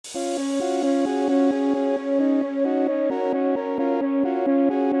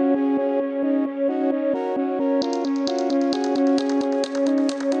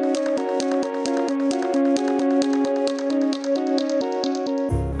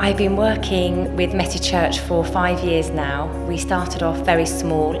I've been working with Messy Church for 5 years now. We started off very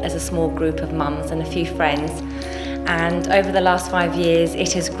small as a small group of mums and a few friends, and over the last 5 years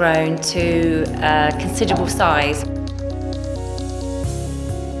it has grown to a considerable size.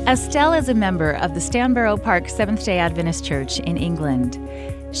 Estelle is a member of the Stanborough Park Seventh-day Adventist Church in England.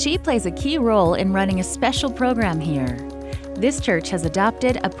 She plays a key role in running a special program here. This church has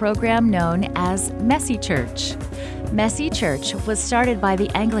adopted a program known as Messy Church. Messy Church was started by the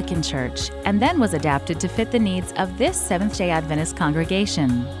Anglican Church and then was adapted to fit the needs of this Seventh-day Adventist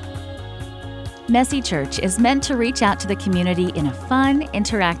congregation. Messy Church is meant to reach out to the community in a fun,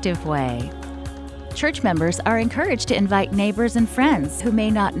 interactive way. Church members are encouraged to invite neighbors and friends who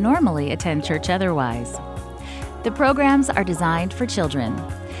may not normally attend church otherwise. The programs are designed for children.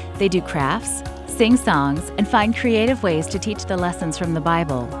 They do crafts, sing songs, and find creative ways to teach the lessons from the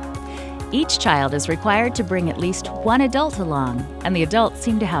Bible. Each child is required to bring at least one adult along, and the adults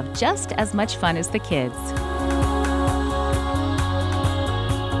seem to have just as much fun as the kids.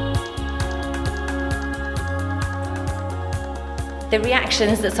 The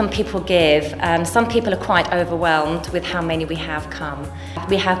reactions that some people give, some people are quite overwhelmed with how many we have come.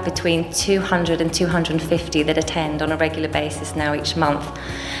 We have between 200 and 250 that attend on a regular basis now each month.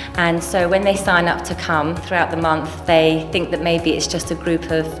 And so when they sign up to come throughout the month, they think that maybe it's just a group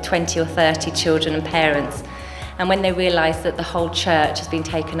of 20 or 30 children and parents. And when they realise that the whole church has been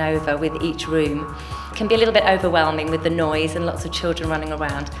taken over with each room, it can be a little bit overwhelming with the noise and lots of children running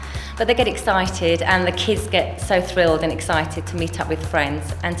around. But they get excited, and the kids get so thrilled and excited to meet up with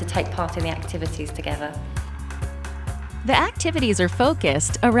friends and to take part in the activities together. The activities are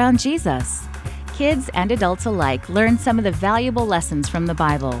focused around Jesus. Kids and adults alike learn some of the valuable lessons from the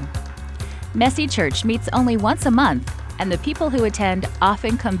Bible. Messy Church meets only once a month, and the people who attend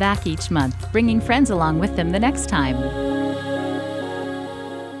often come back each month, bringing friends along with them the next time.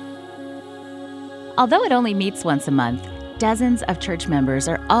 Although it only meets once a month, dozens of church members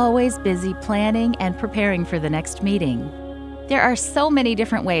are always busy planning and preparing for the next meeting. There are so many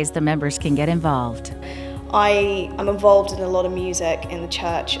different ways the members can get involved. I am involved in a lot of music in the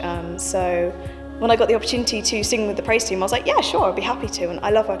church, so when I got the opportunity to sing with the praise team, I was like, yeah, sure, I'd be happy to. And I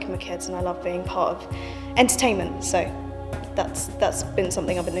love working with kids, and I love being part of entertainment, so that's been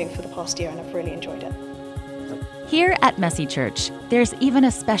something I've been doing for the past year, and I've really enjoyed it. Here at Messy Church, there's even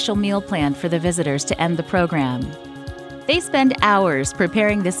a special meal planned for the visitors to end the program. They spend hours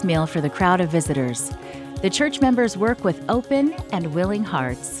preparing this meal for the crowd of visitors. The church members work with open and willing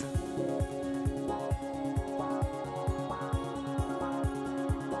hearts.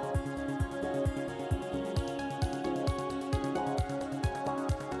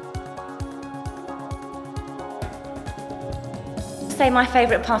 My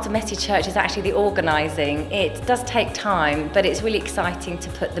favourite part of Messy Church is actually the organising. It does take time, but it's really exciting to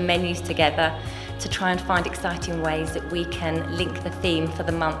put the menus together, to try and find exciting ways that we can link the theme for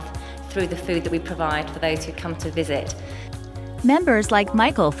the month through the food that we provide for those who come to visit. Members like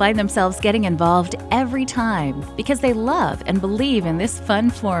Michael find themselves getting involved every time because they love and believe in this fun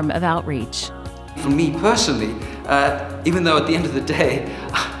form of outreach. For me personally, even though at the end of the day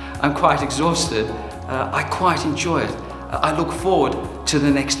I'm quite exhausted, I quite enjoy it. I look forward to the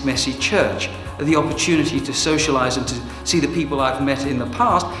next Messy Church, the opportunity to socialise and to see the people I've met in the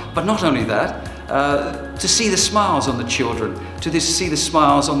past, but not only that, to see the smiles on the children, to see the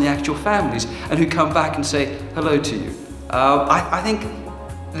smiles on the actual families, and who come back and say hello to you. I think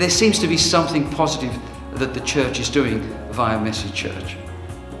there seems to be something positive that the church is doing via Messy Church.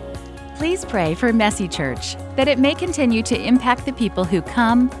 Please pray for Messy Church, that it may continue to impact the people who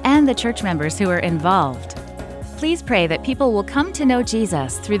come and the church members who are involved. Please pray that people will come to know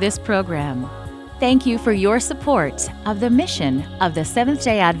Jesus through this program. Thank you for your support of the mission of the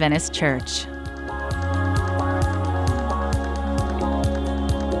Seventh-day Adventist Church.